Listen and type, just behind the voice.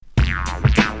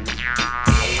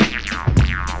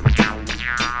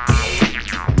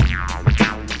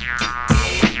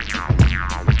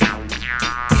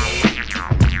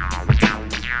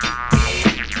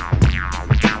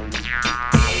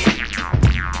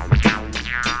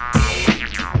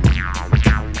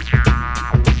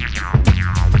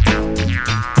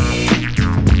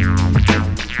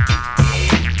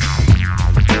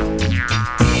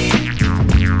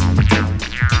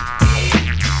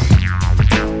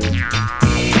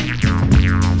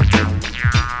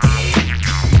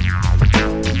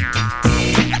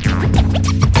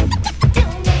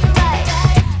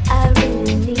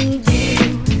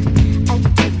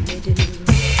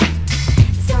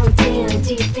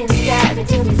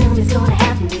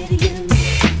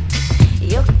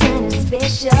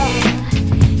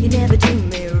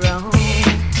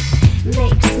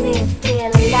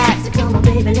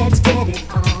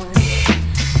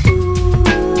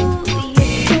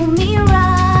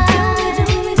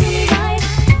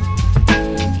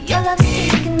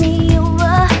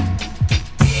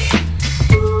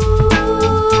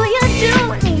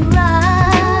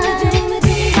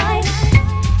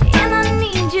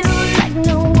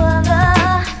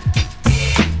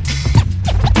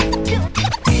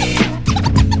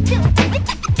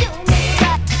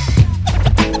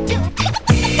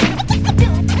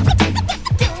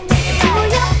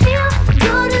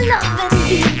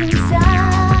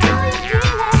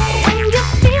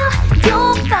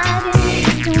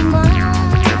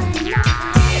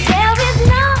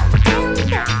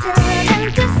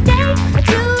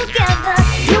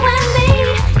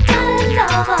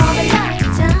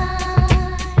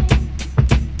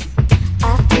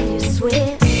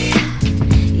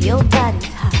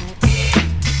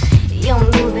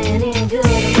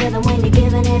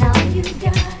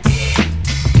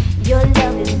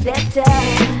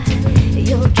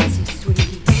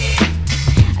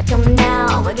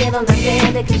never my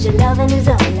baby, 'cause your loving is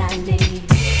all I need.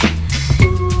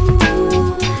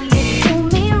 Ooh, you do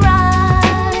me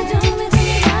right, do me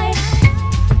right.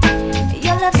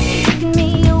 Your love's taking me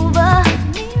over.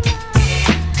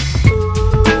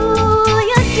 Ooh,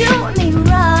 you do me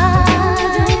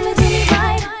right, do me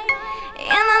right.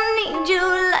 And I need you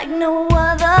like no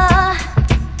other.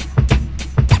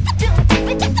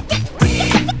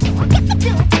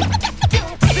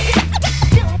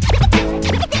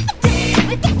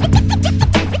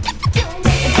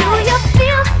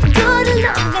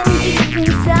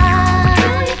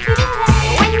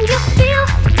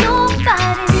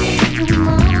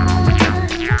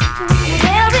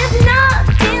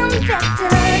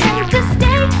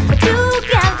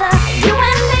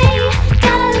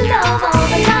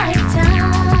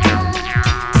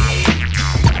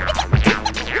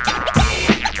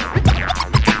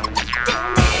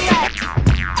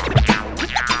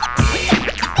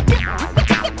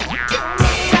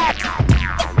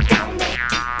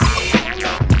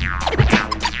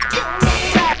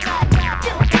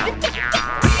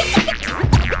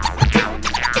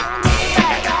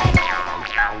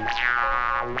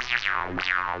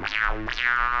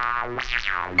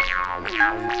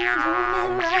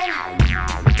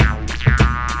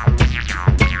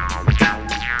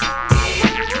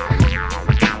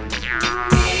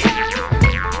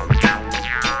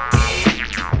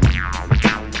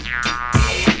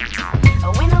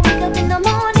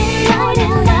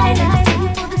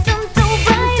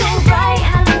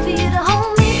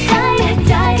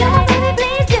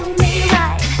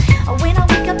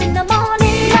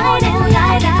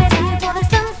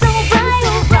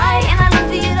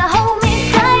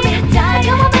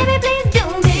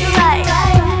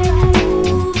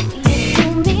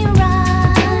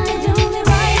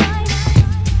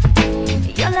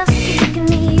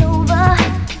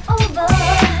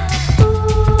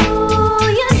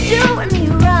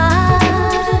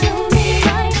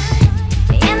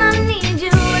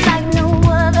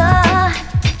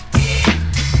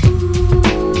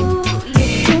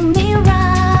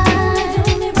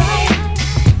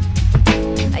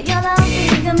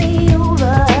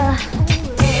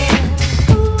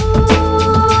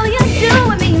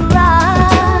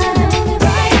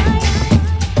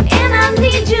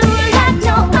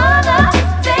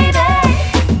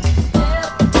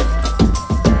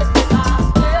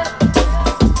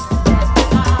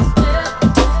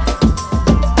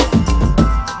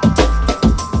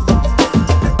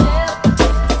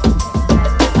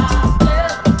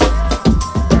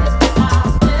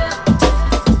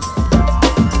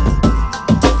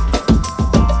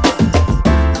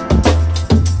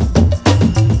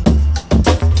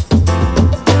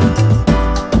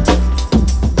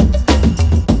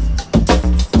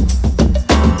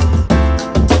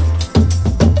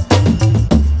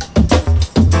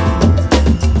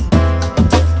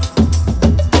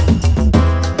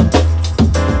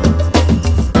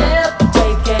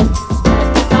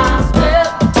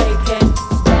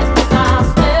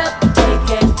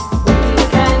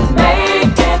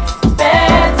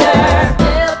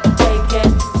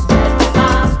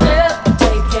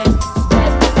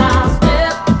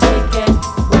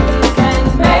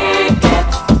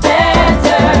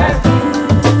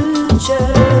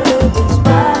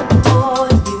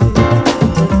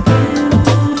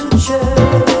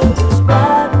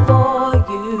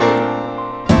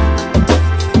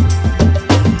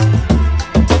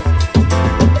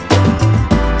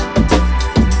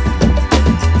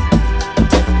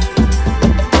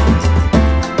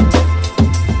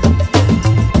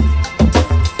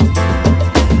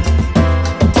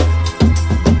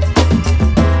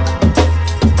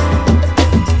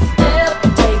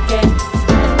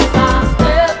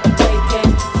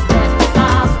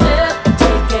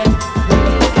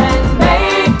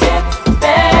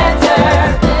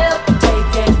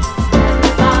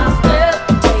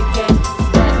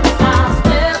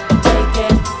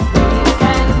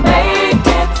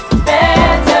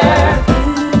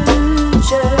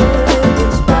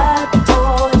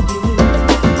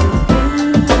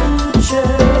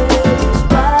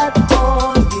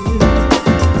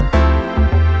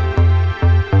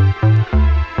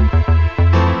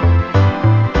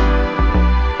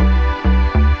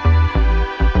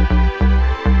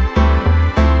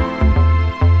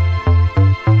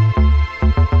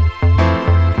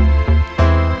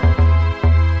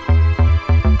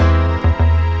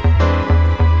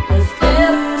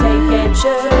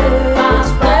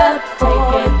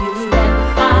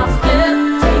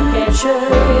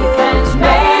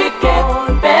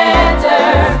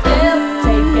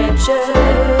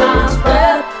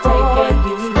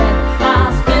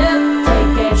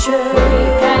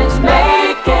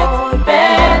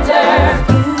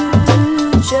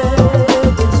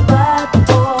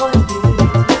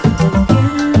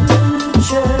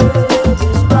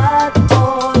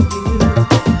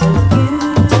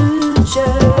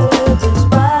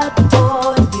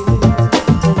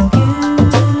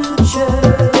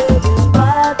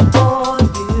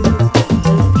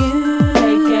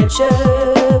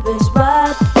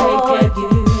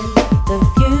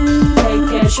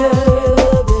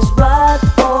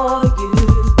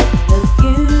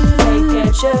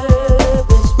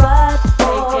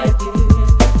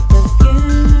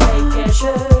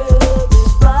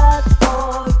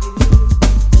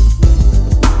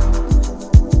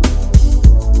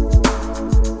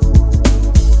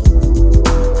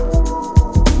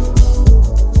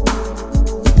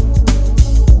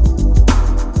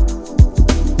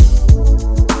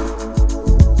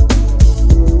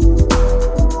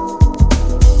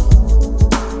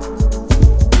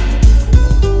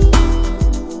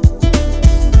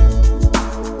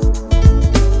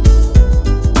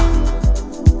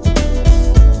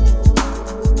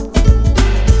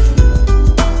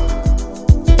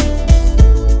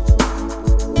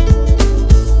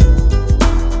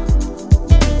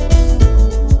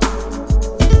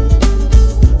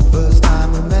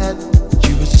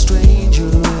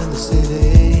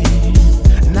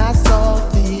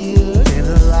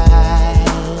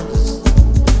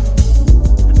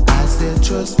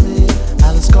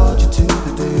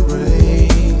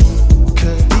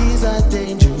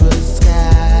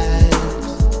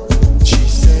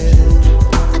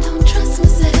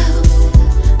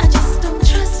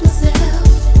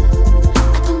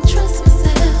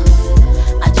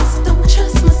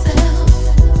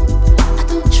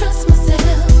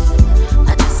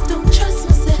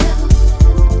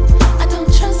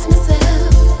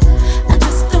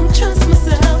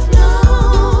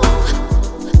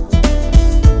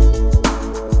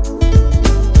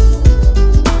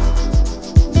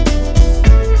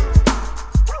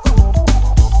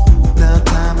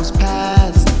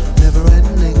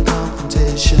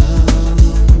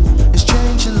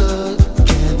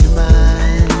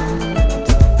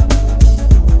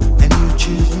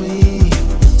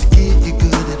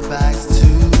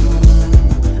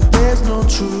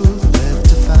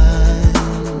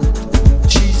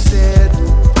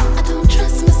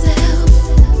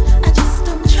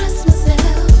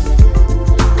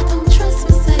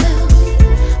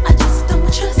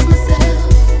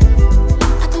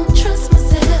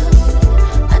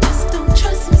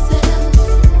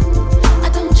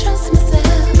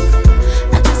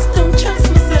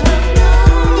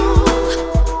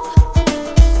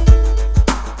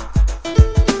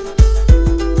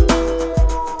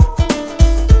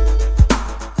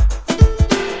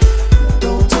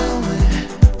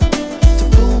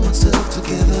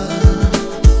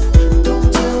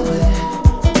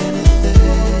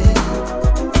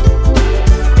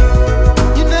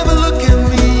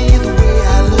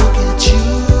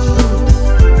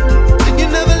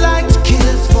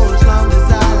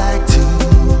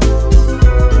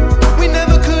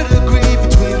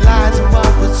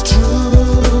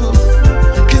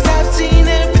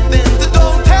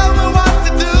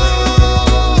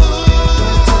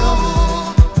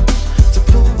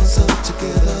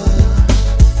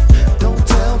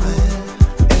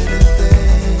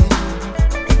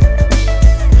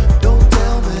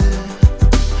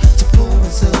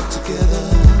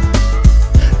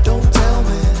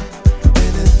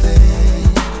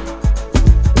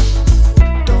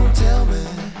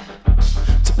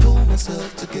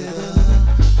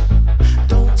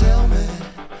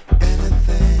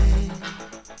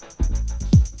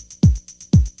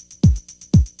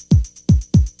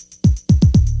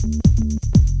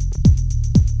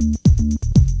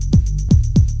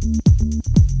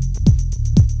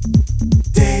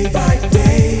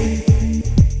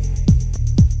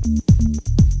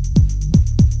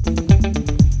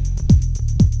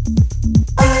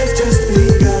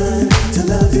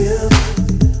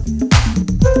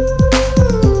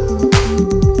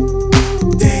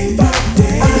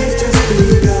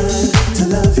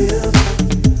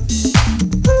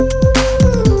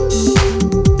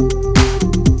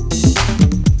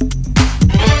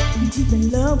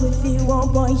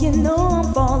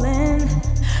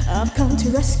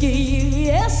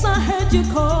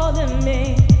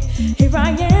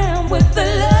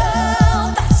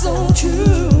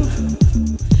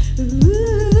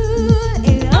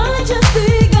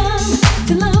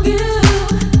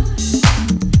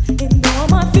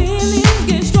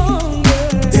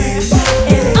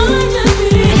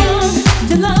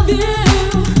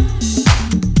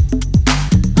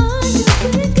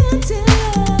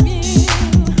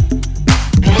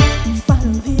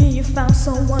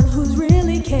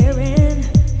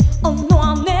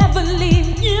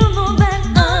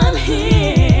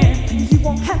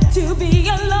 To be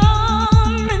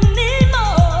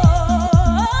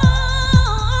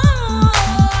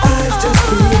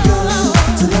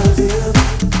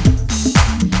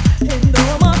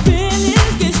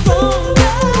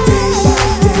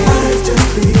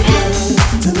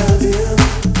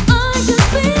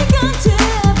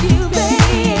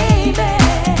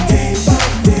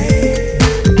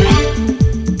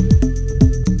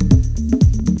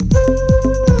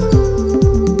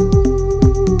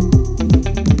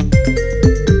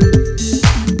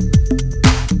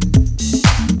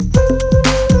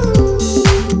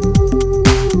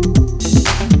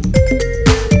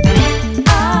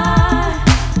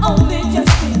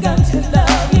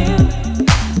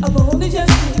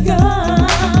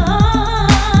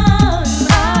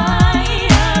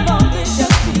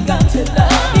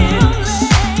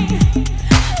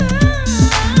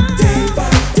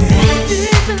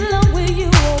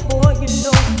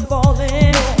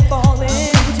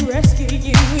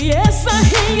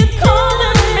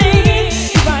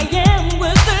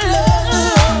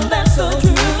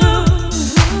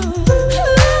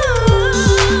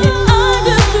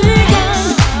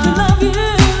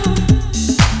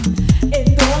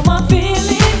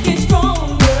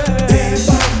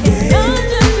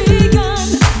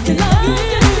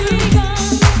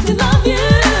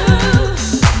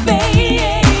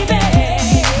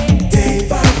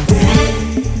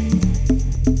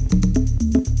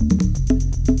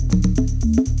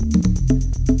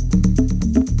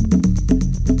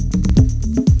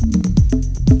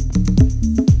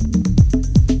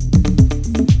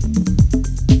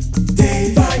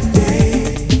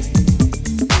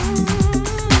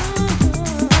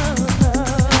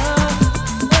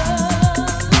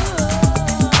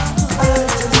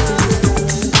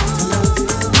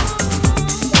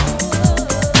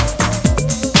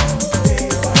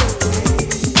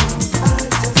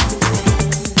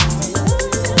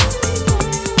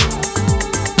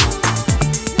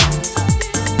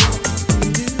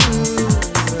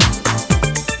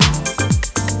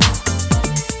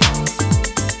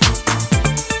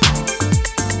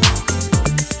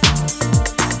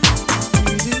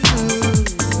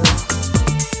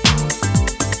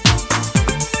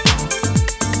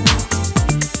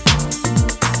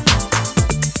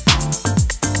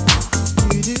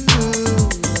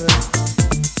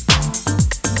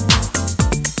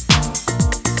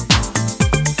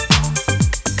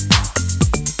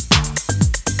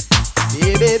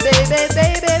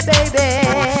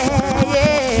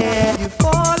Yeah, you've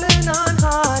fallen on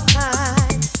hard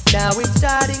times. Now it's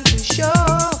starting to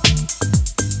show.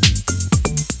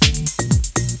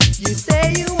 You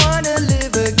say you wanna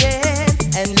live again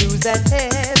and lose that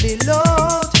heavy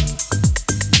load.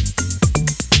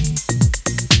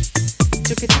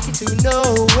 Took a ticket to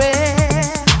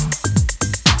nowhere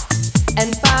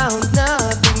and found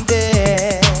nothing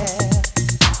there.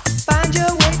 Find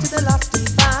your way to the lost and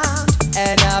found,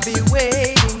 and I'll be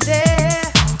waiting there.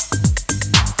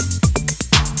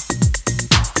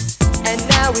 And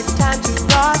now it's time to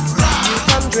rock. You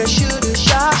come dress shooter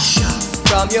shot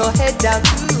from your head down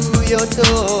to your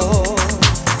toes.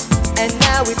 And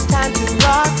now it's time to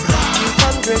rock. You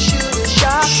come dress shooter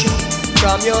shot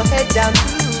from your head down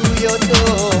to your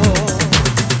toes.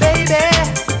 Baby,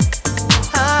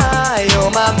 hi,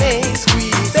 you're my main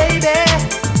squeeze, baby.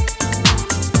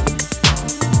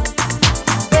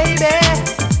 Baby,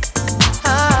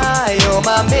 hi, you're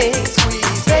my main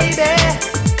squeeze, baby.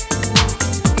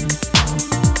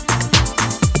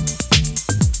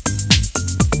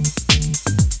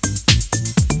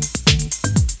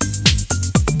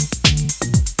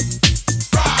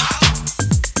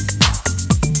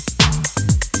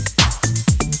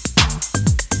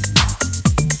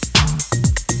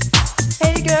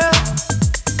 Hey girl,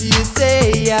 you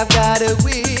say I've got a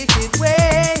wicked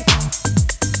way.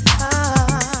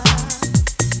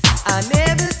 I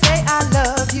never say I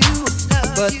love you,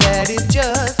 but that is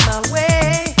just my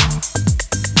way.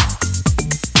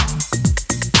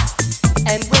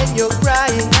 And when you're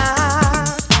crying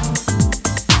out,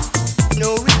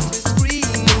 no reason to scream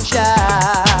and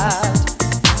shout.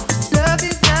 Love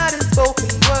is not a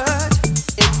spoken word,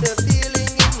 it's a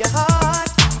feeling in your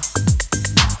heart.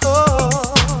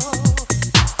 Oh,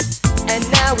 and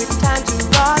now it's time to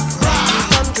rock. You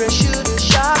come dress shooter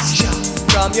shot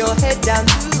from your head down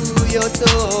to your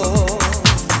toes.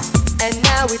 And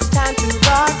now it's time to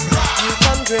rock. You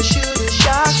come dress shooter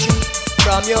shot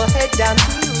from your head down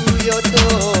to your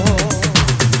toes.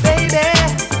 Baby,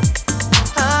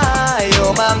 hi,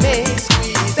 you're my main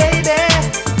squeeze, baby.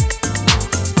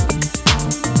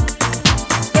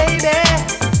 Baby,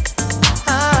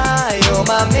 hi, you're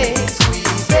my main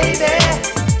squeeze, baby.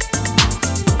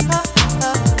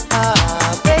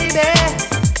 Baby,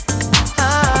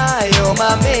 hi, you're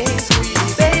my main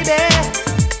squeeze, baby.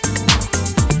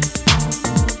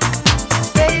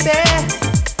 Baby,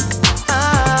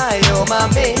 hi, you're my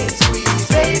main squeeze,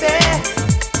 baby.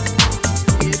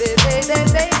 Baby, baby,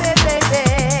 baby, baby,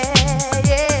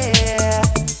 yeah.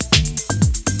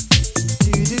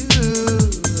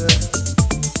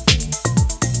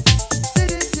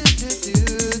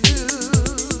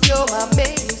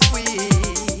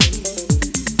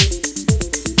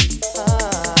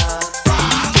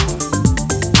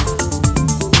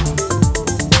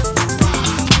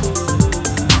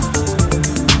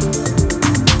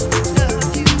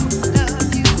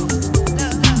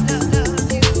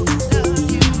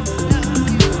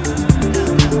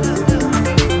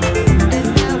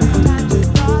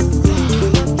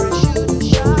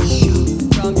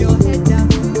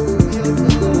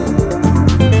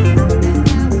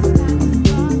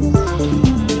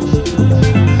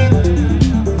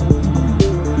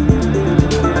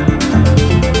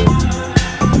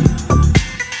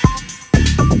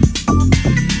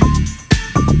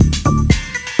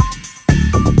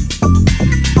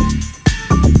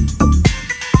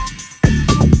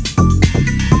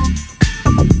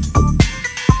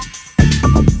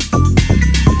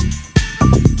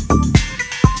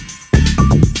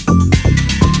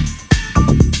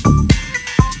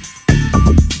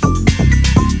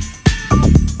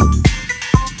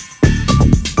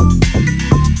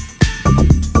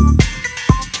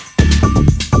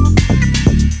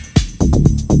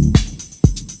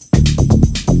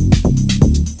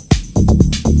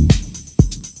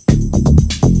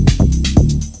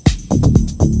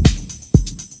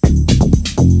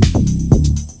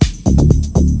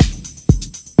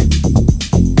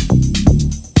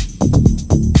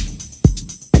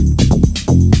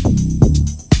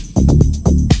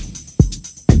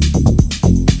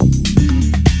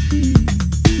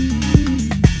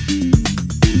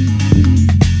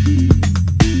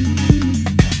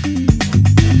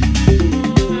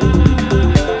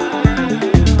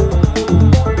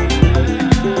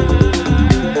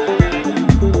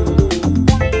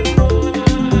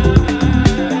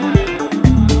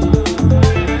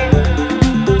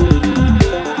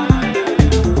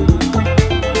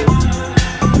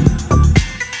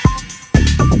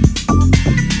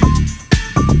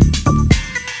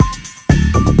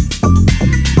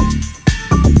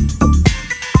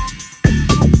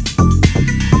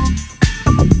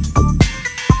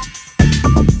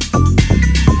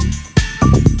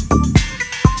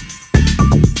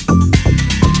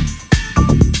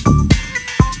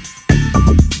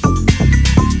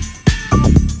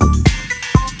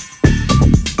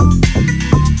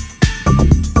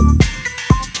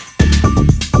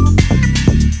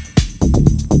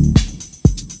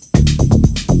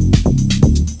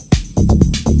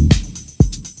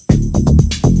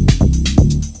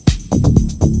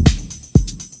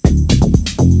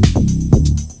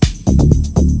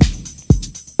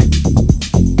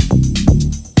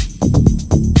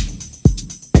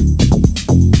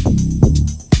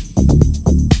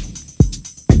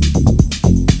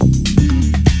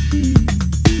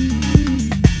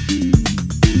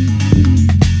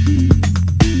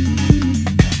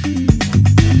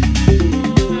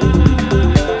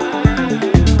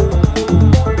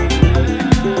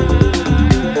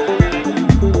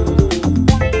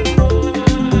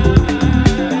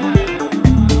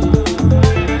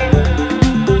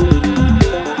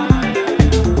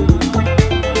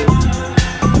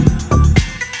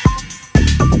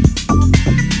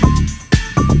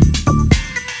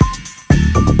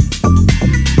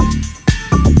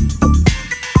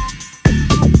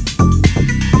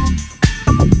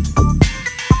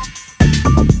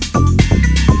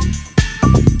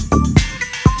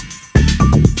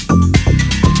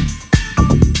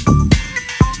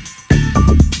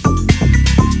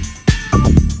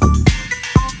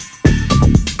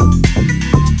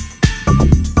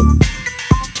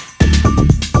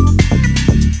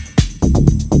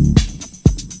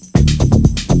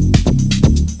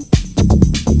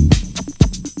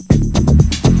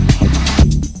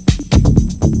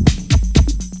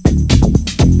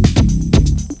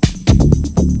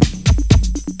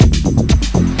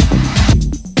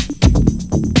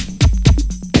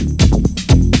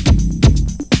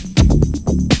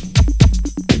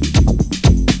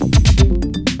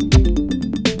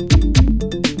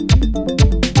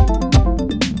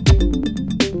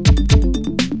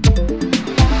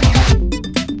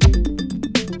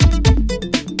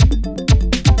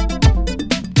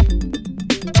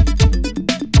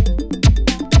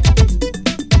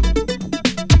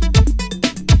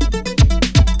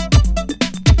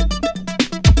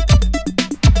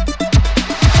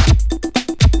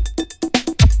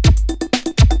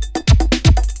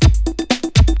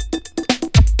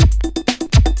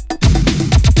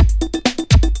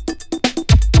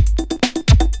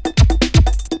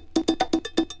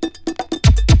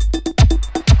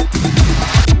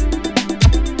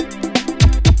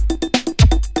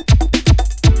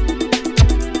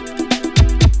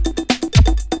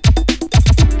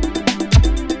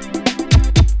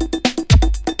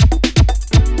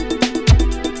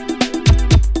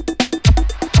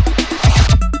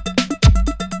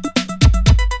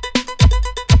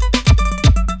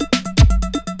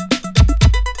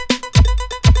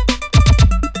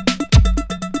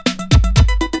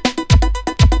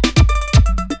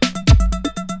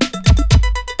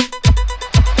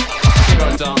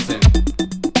 dancing.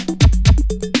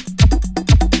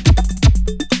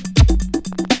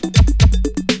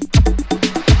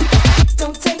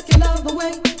 Don't take your love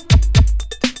away.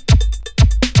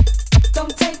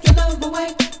 Don't take your love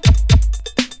away.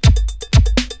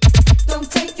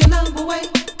 Don't take your love away.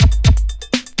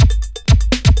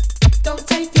 Don't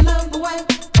take your love away.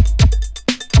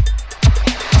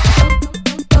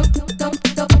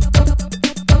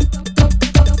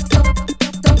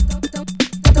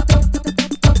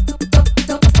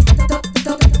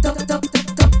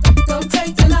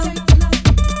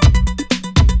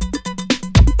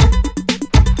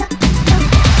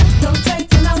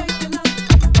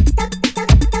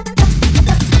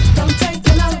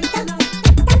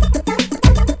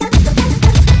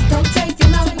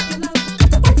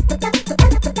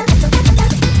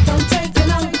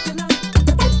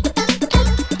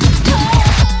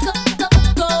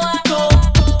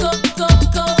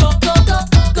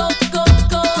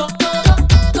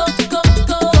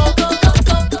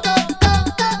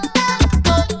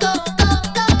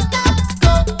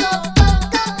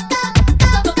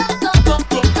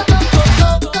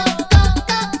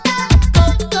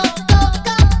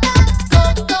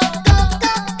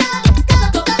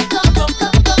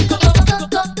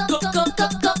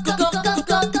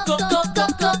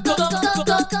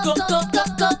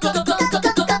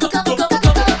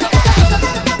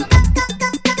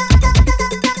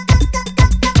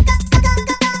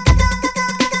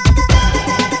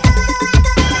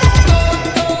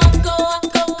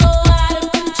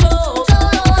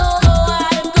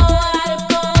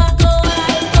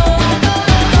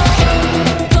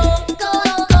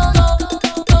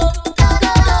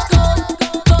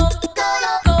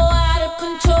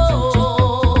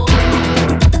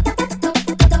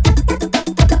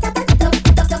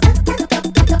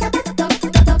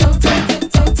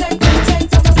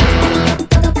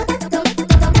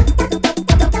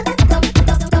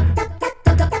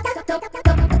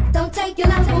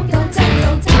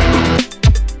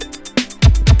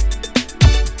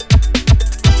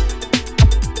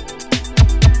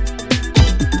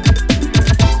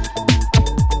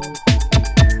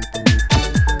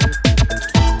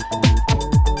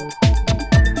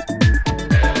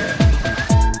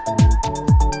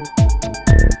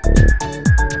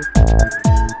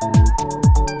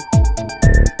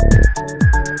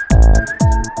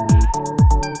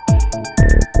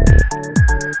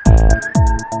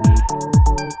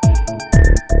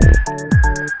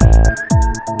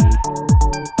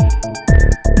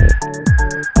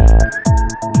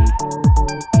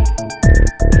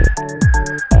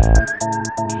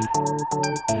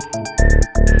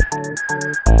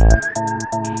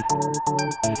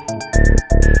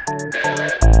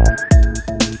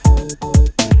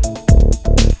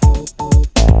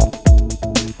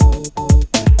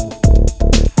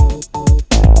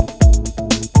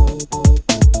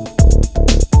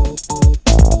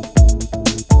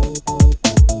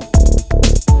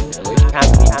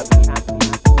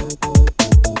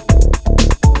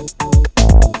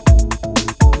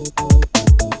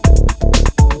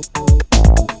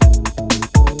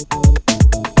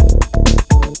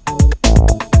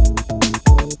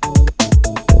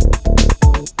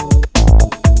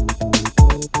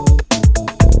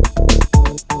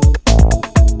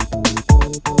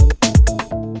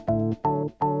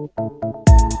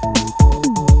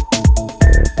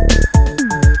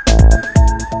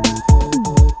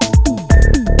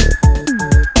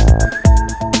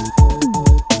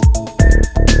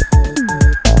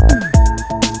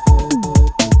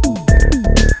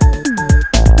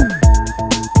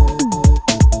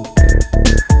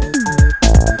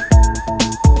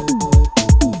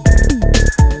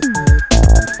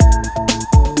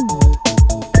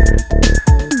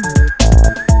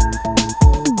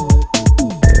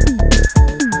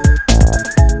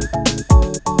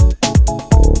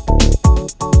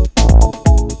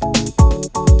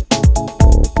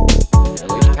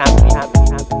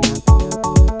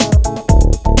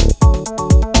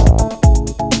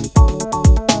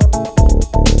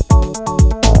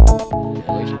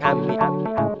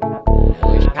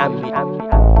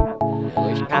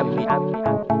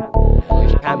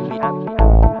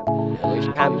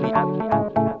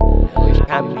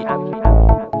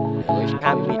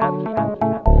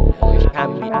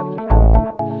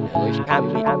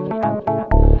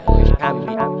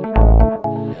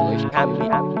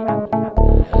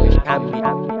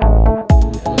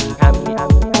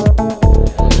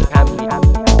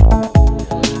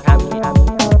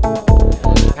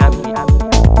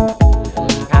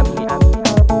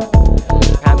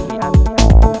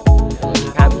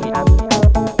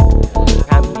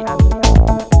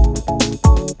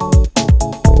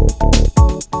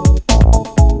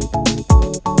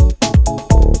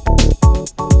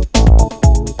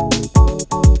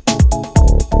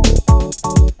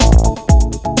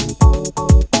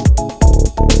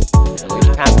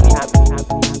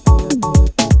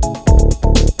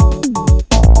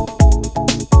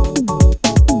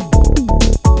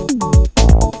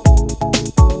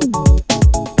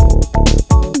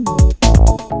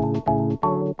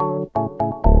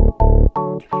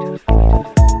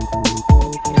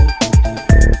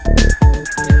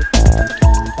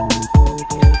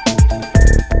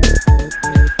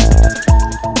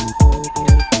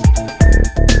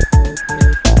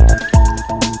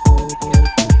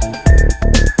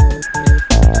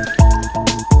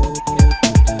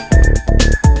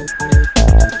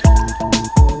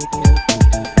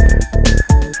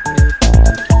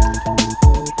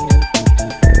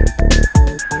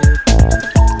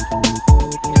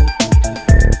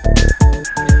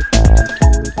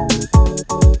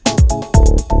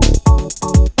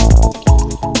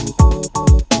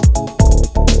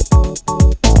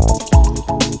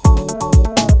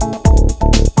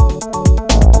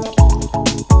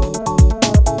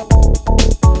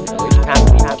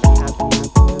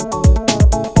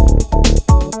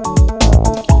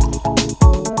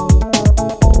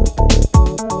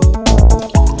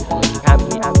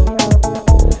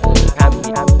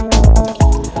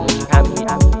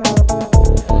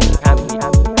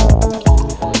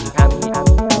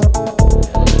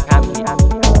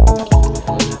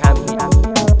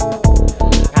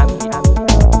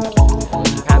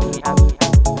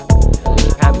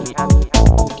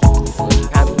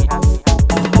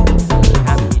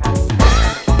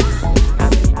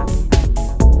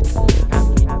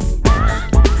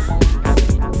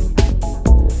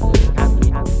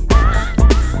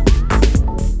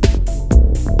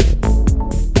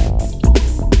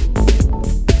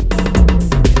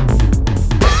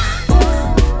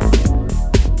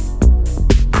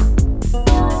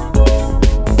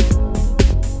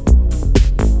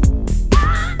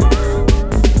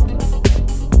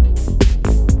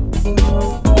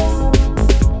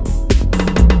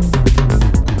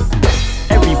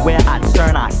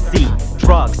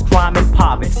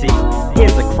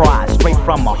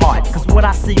 from my heart, cause what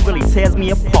I see really tears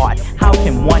me apart. How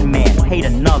can one man hate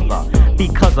another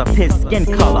because of his skin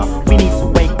color? We need to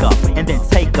wake up and then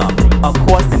take up a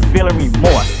course in feeling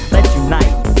remorse. Let's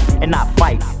unite and not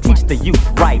fight. Teach the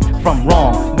youth right from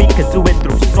wrong. We could do it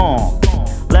through song.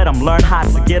 Let them learn how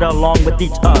to get along with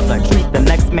each other. Treat the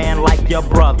next man like your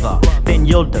brother. Then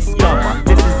you'll discover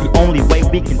this is the only way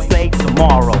we can say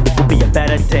tomorrow will be a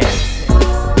better day.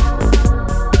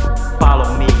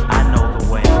 Follow me, I know the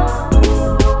way.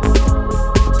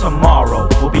 Tomorrow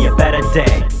will be a better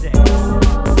day.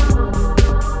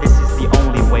 This is the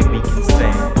only way we can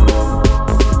say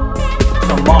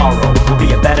tomorrow will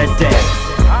be a better day.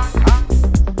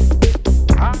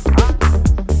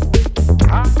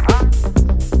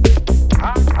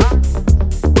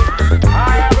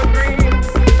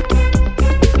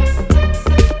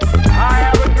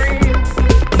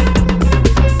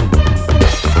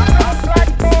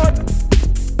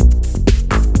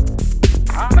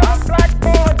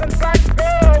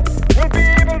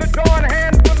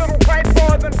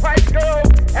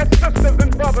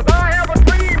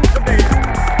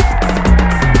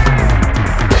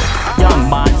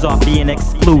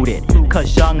 Excluded,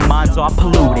 cause young minds are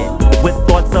polluted with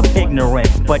thoughts of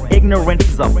ignorance, but ignorance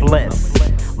is a bliss.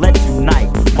 Let's unite,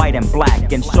 white and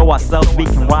black, and show ourselves we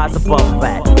can rise above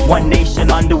that. One nation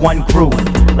under one groove.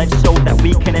 Let's show that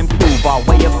we can improve our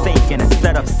way of thinking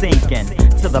instead of sinking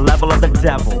to the level of the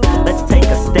devil. Let's take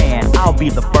a stand, I'll be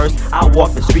the first. I'll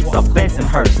walk the streets of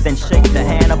Bensonhurst and shake the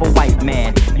hand of a white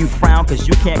man. You frown cause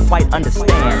you can't quite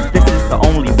understand. This is the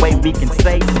only way we can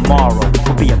say tomorrow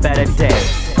will be a better day.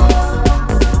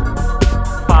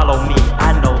 Follow me,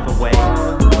 I know the way.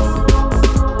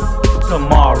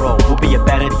 Tomorrow will be a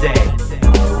better day.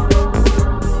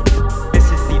 This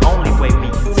is the only way we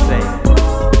can say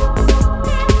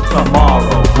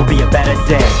tomorrow will be a better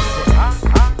day.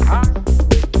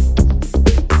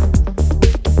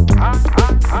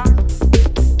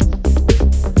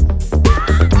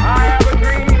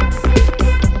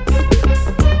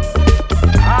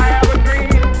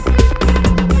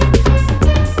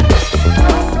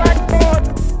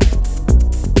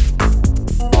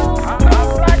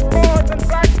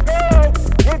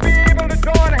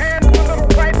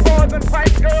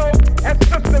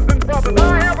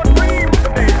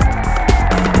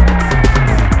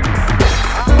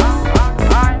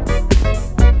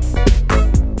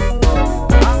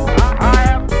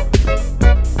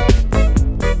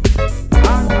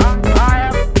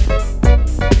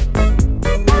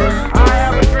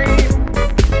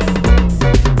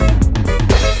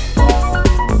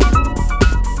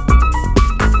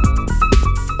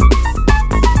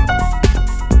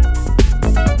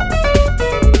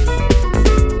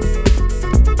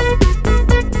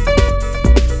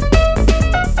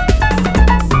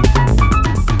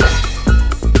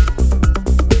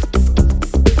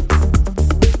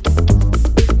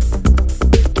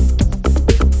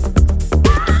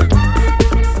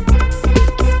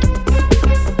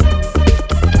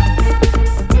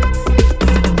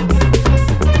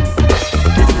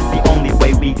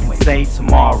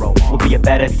 Tomorrow will be a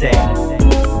better day.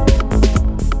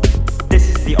 This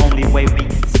is the only way we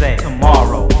can say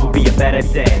tomorrow will be a better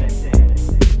day.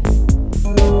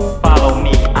 Follow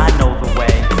me, I know the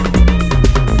way.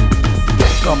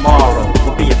 Tomorrow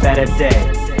will be a better day.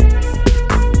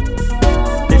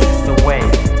 This is the way.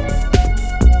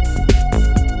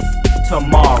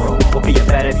 Tomorrow will be a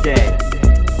better day.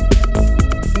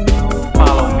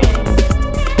 Follow me.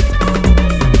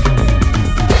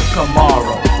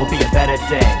 Tomorrow will be a better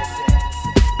day.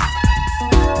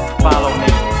 Follow me,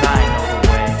 I know the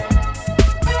way.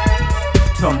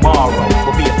 Tomorrow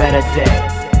will be a better day.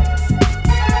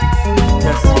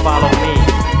 Just follow me.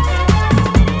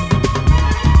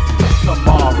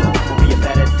 Tomorrow will be a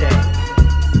better day.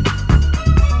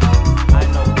 I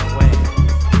know the way.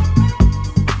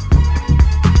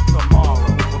 Tomorrow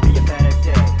will be a better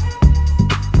day.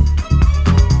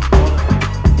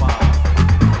 Wow.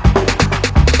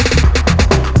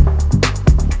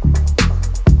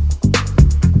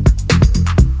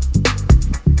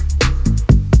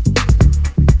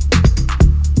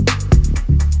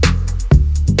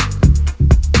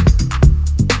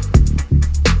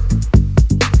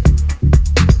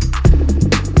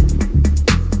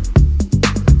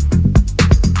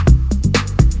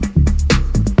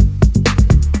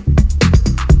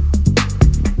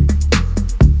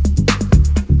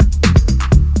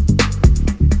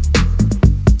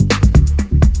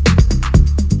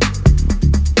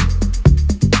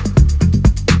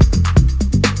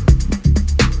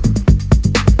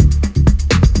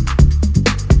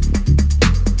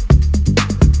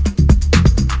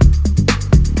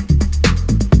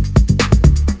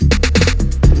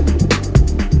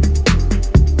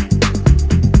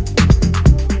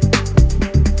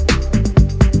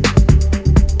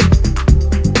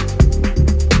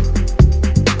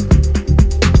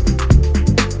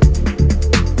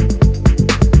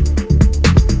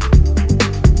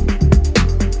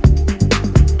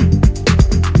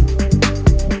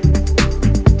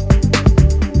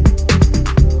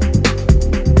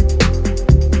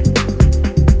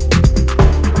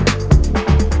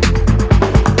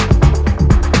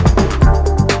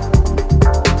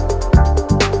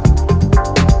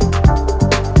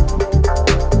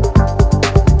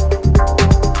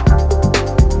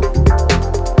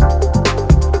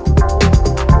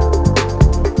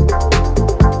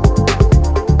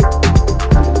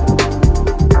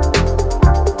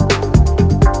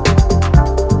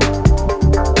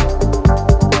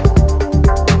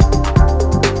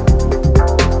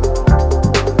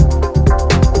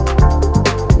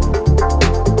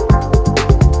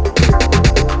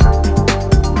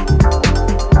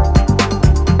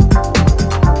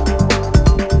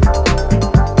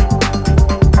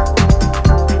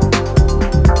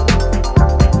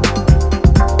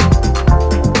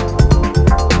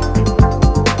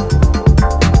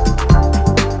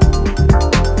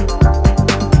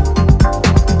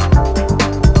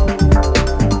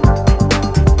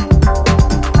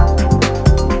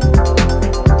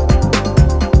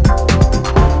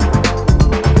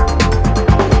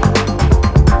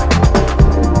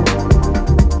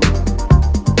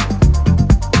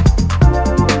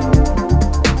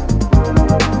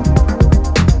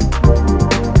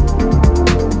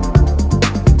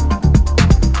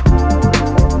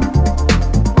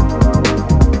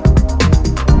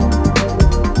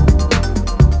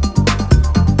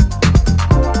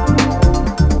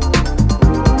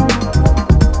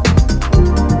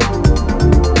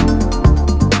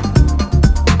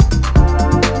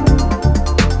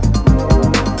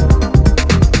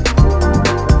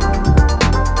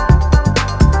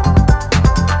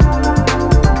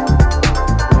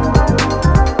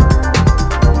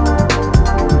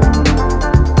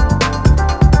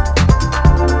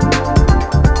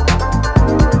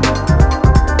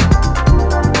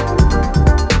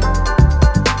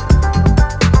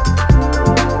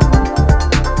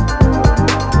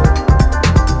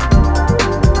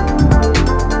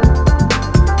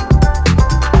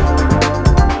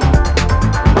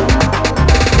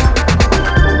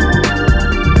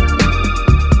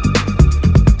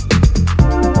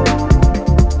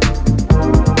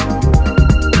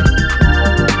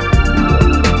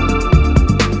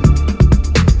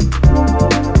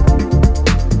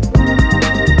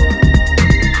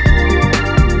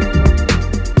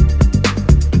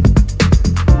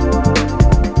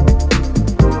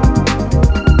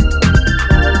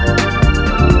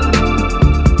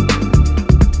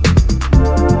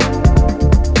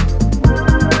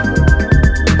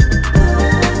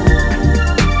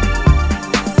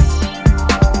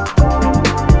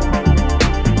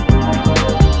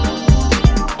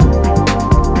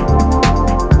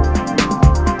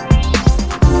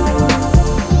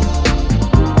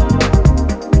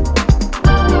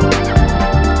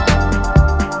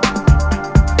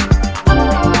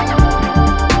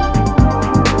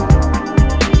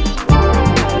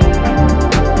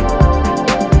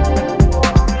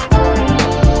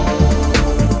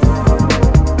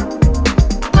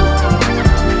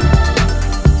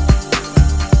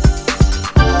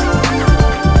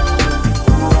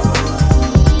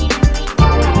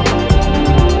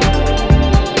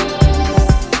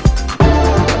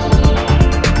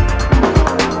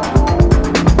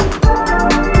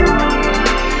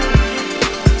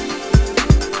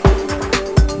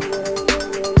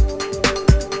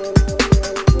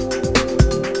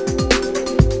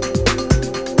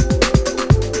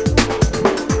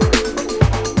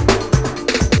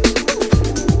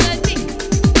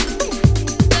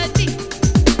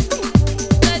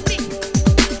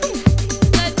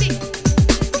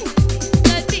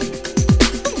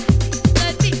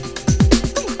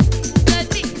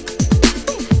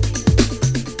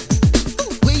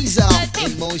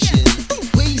 motion.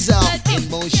 Ways out in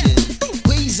motion.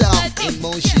 Ways out in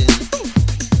motion.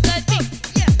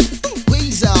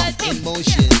 Ways out in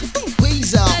motion.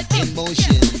 Ways out in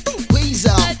motion. Ways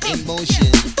out in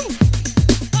motion.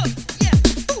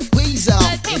 Ways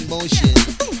out in motion.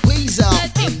 Ways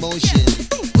out in motion.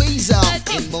 Ways out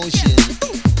in motion.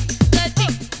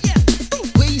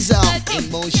 Ways out in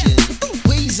motion.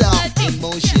 Ways out in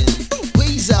motion.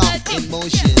 Ways out in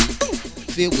motion.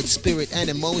 Filled with spirit and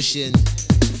emotion.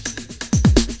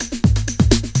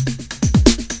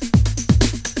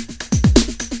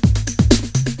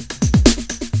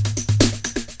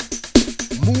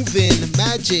 Moving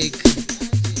magic.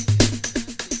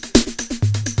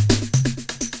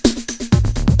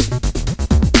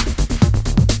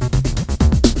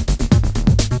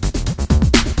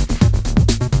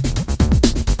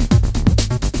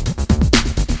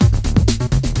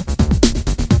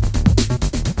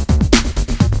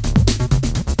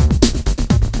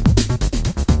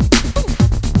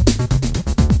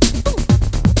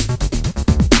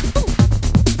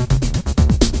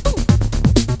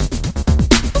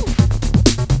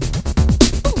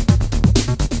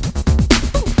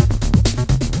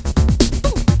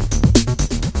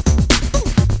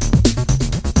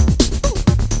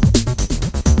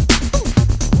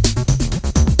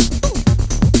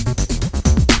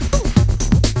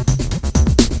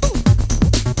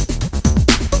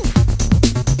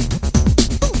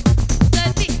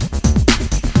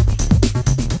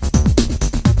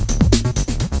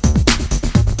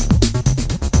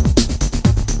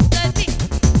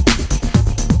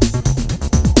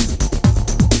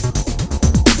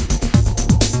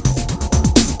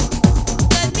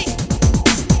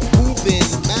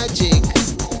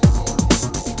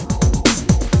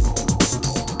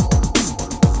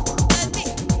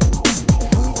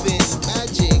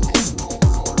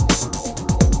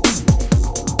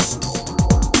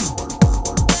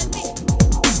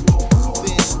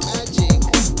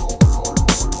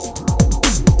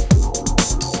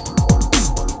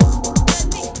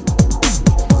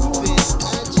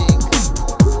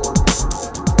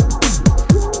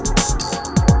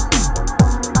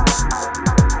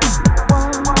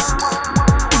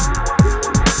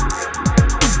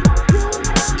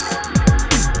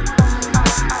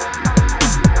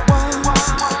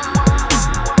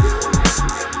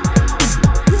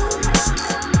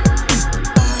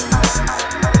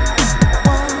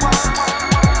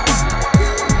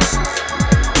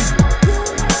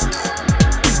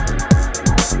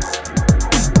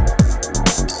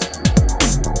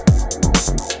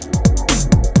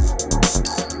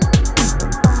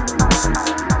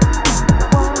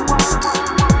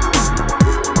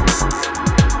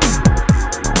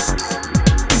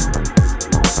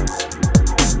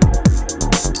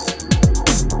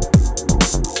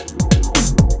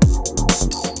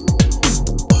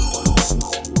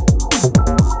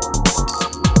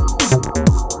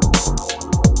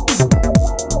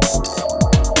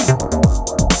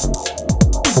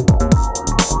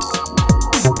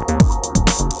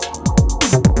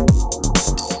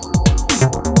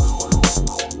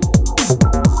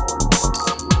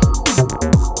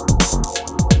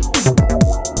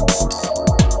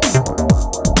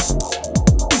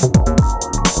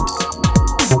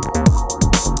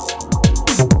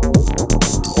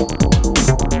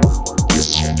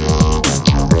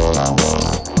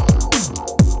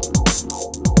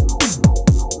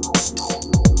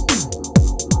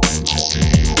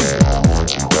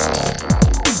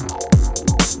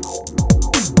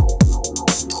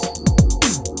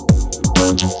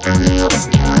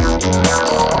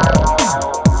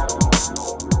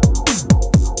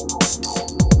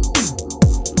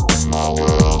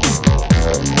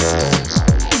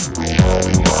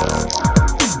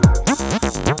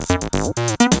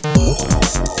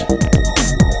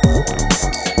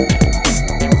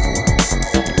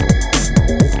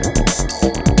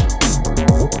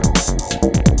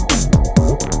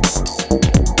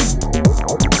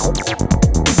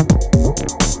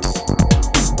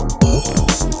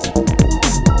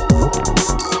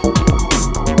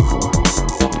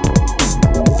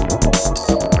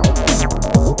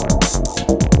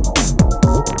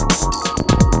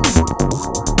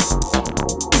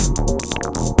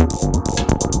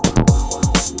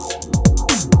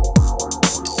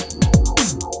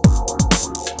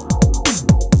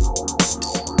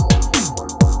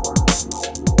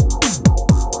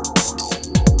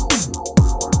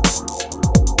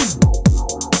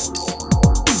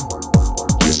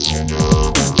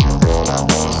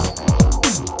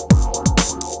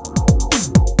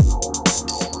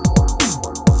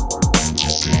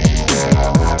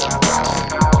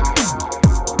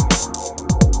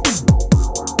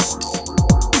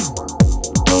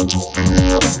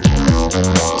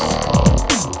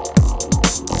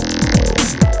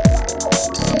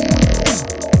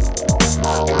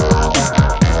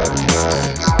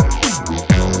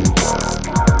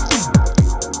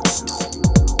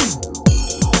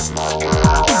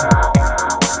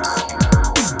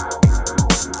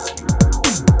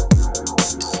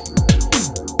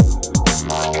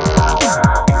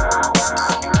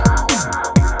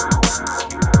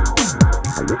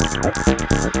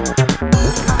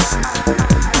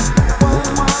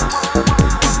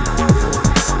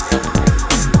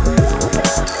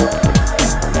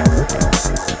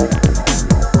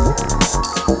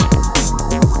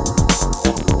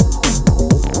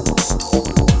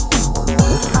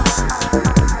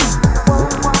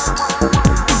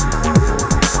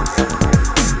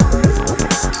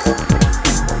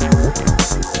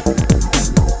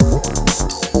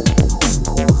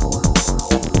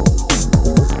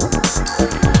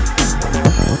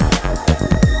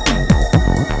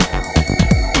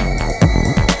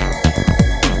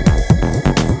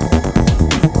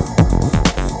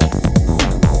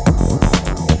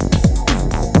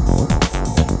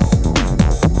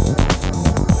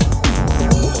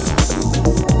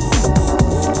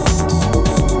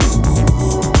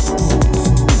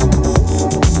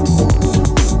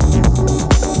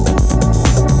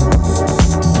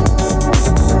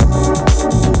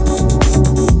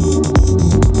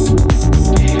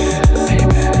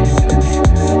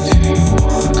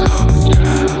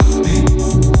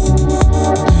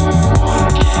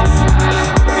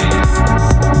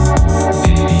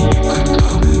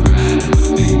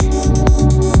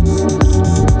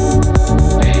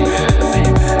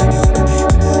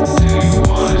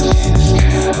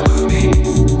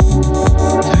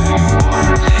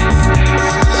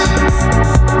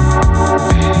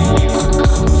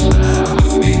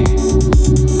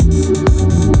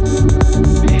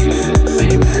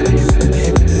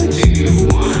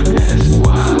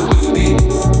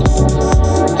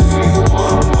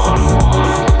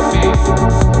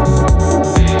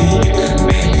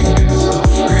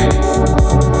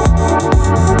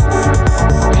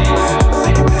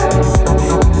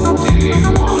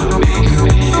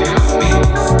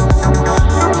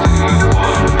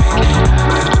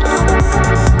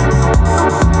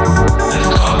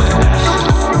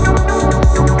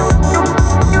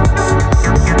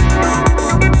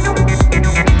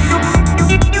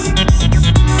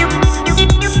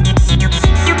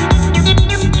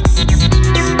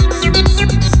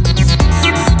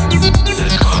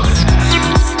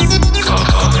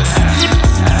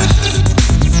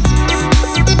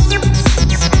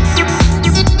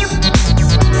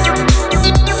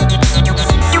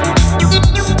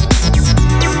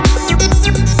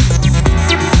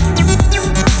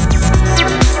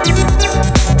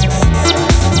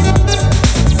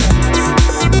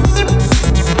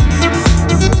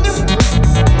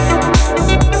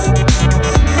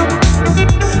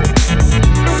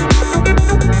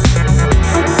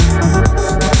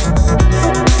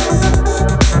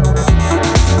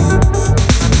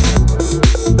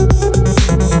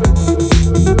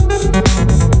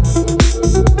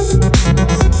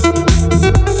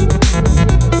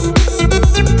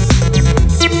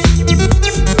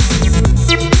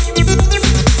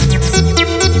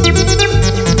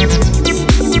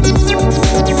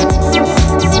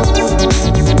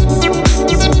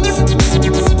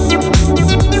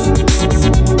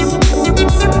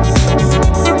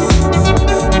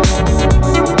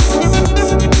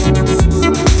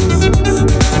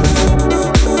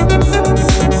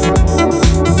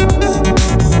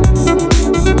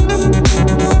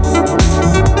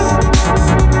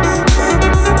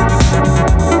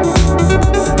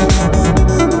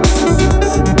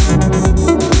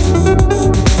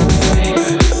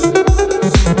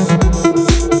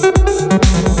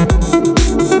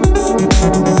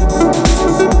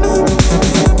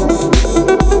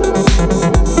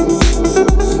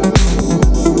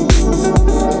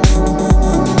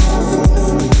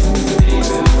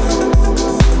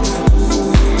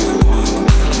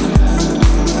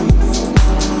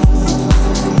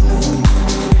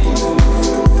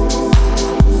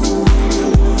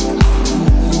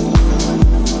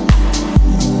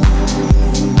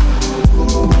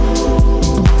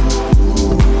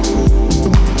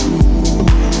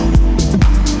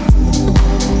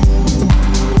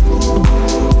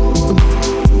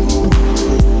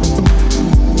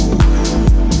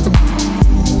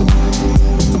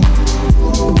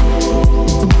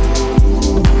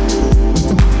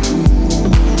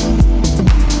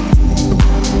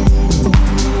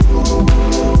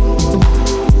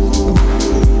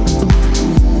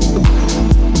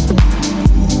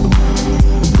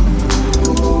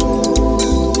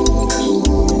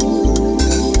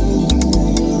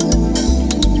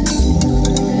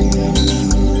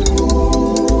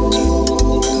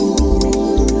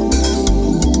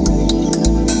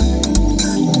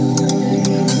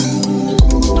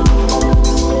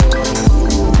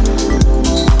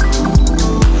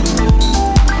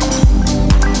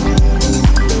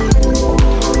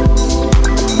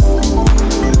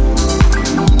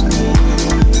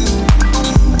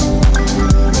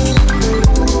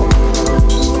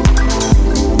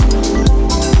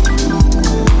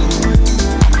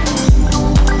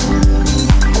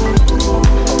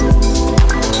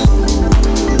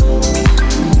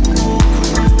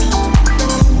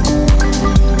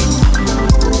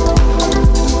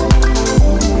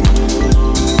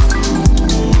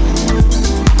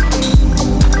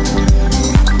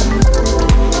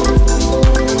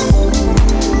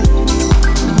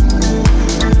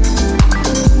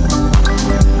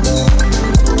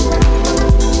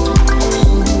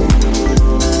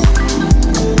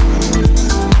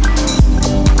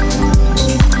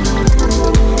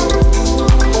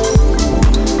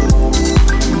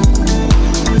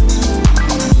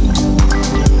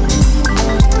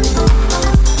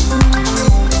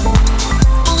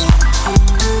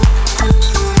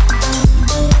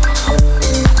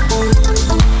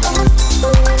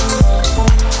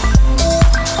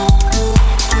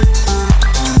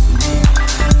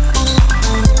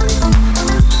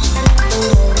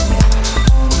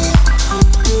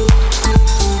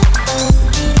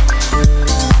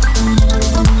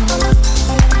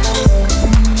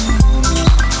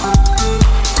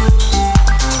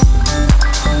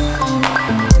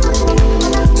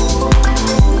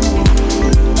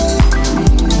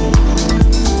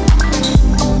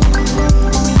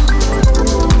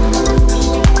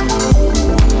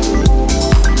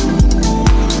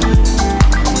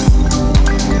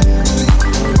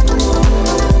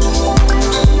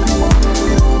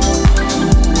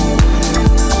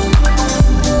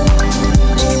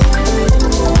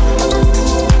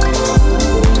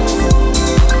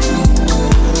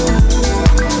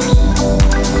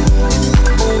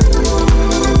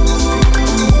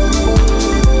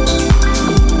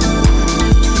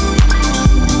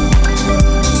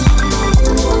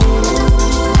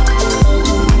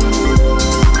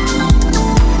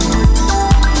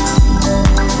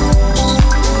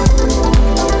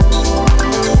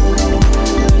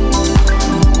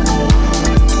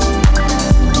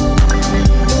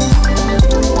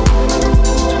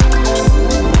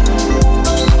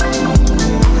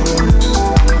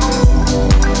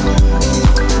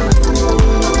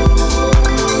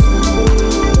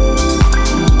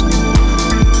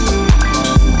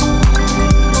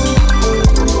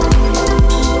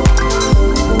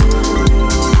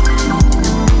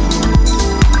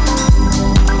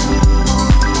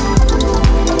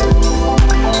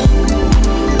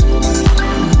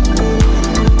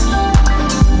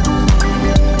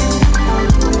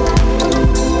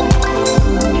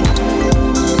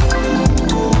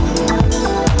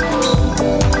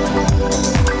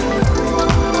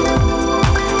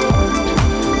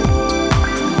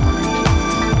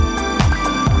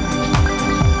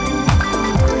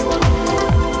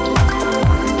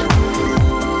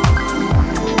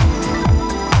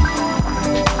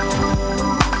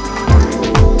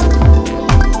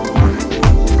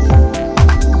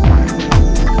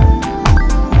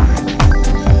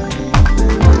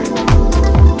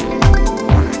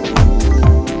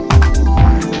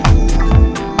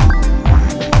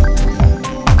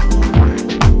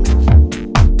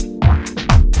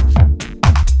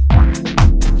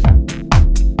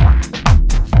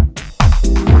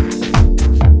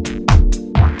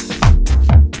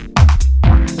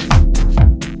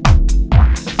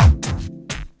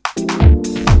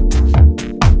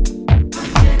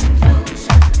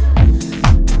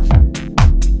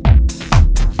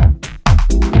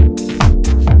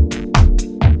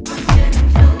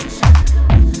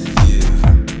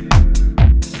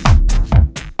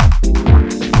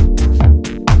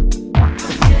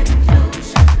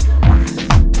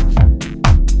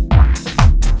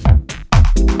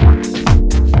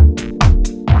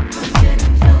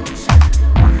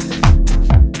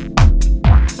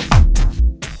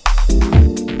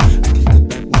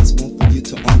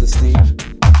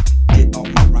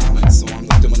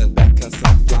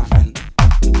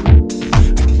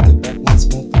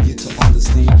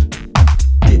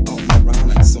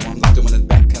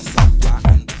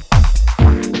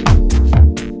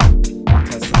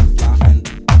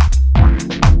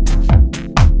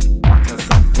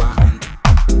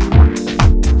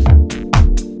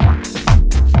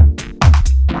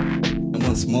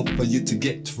 more for you to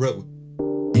get through.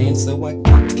 And so I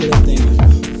get up there,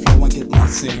 flow and get my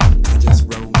sin. I just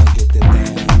roll and get it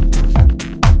down.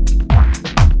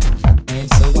 And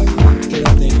so I get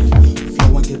up there,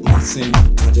 flow and get my sin.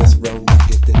 I just roll and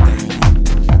get it down.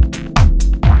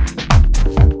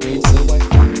 And so I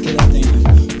get up there,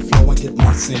 flow and get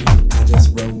my sin. I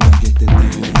just roll and get it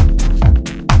down.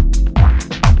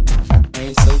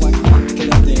 And so I get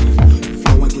up there,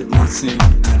 flow and get my sin.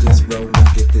 I just roll and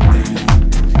get it down.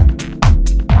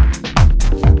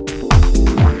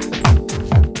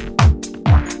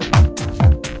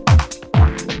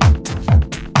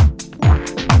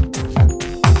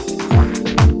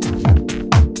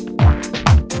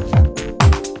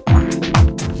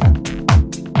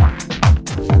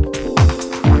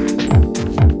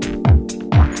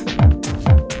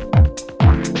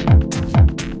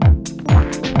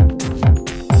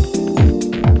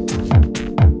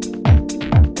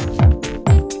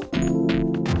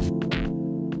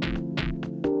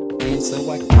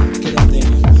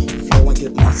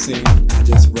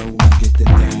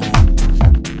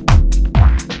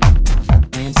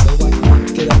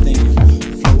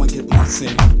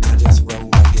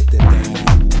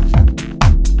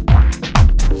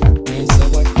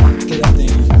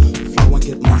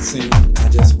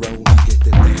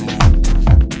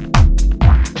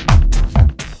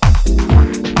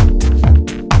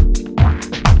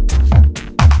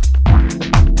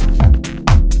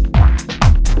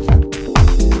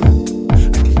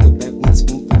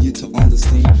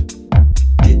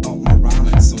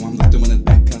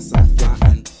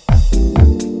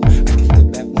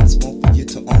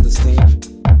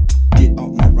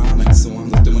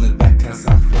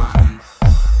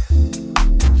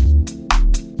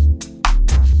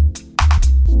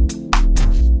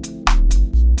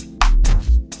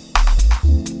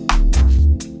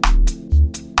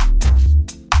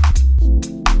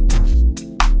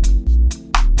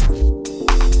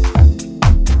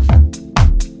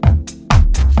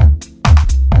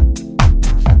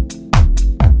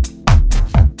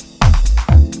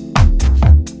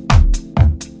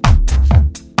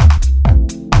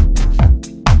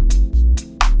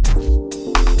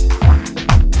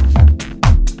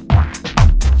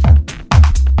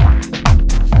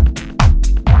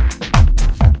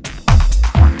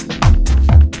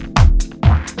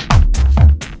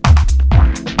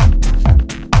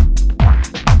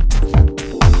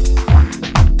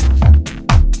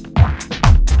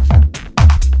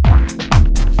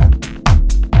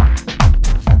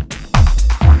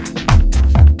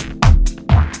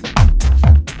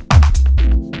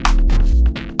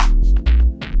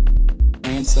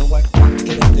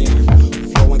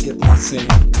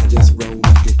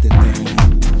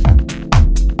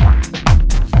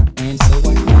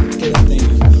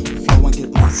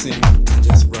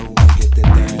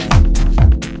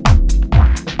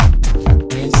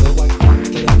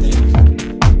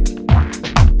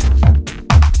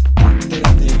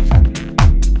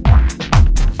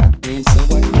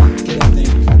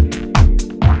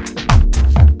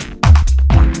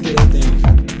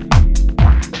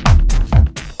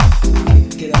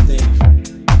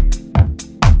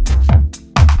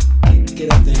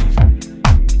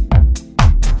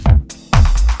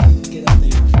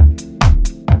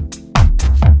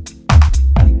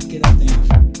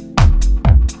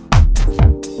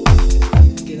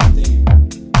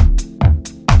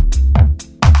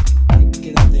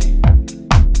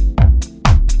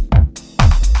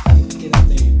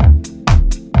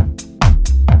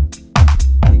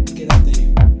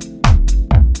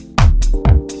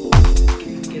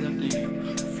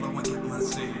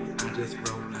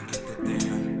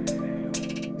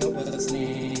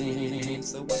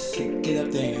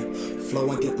 Flow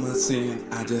and get my sin,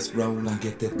 I just roll and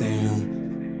get it down.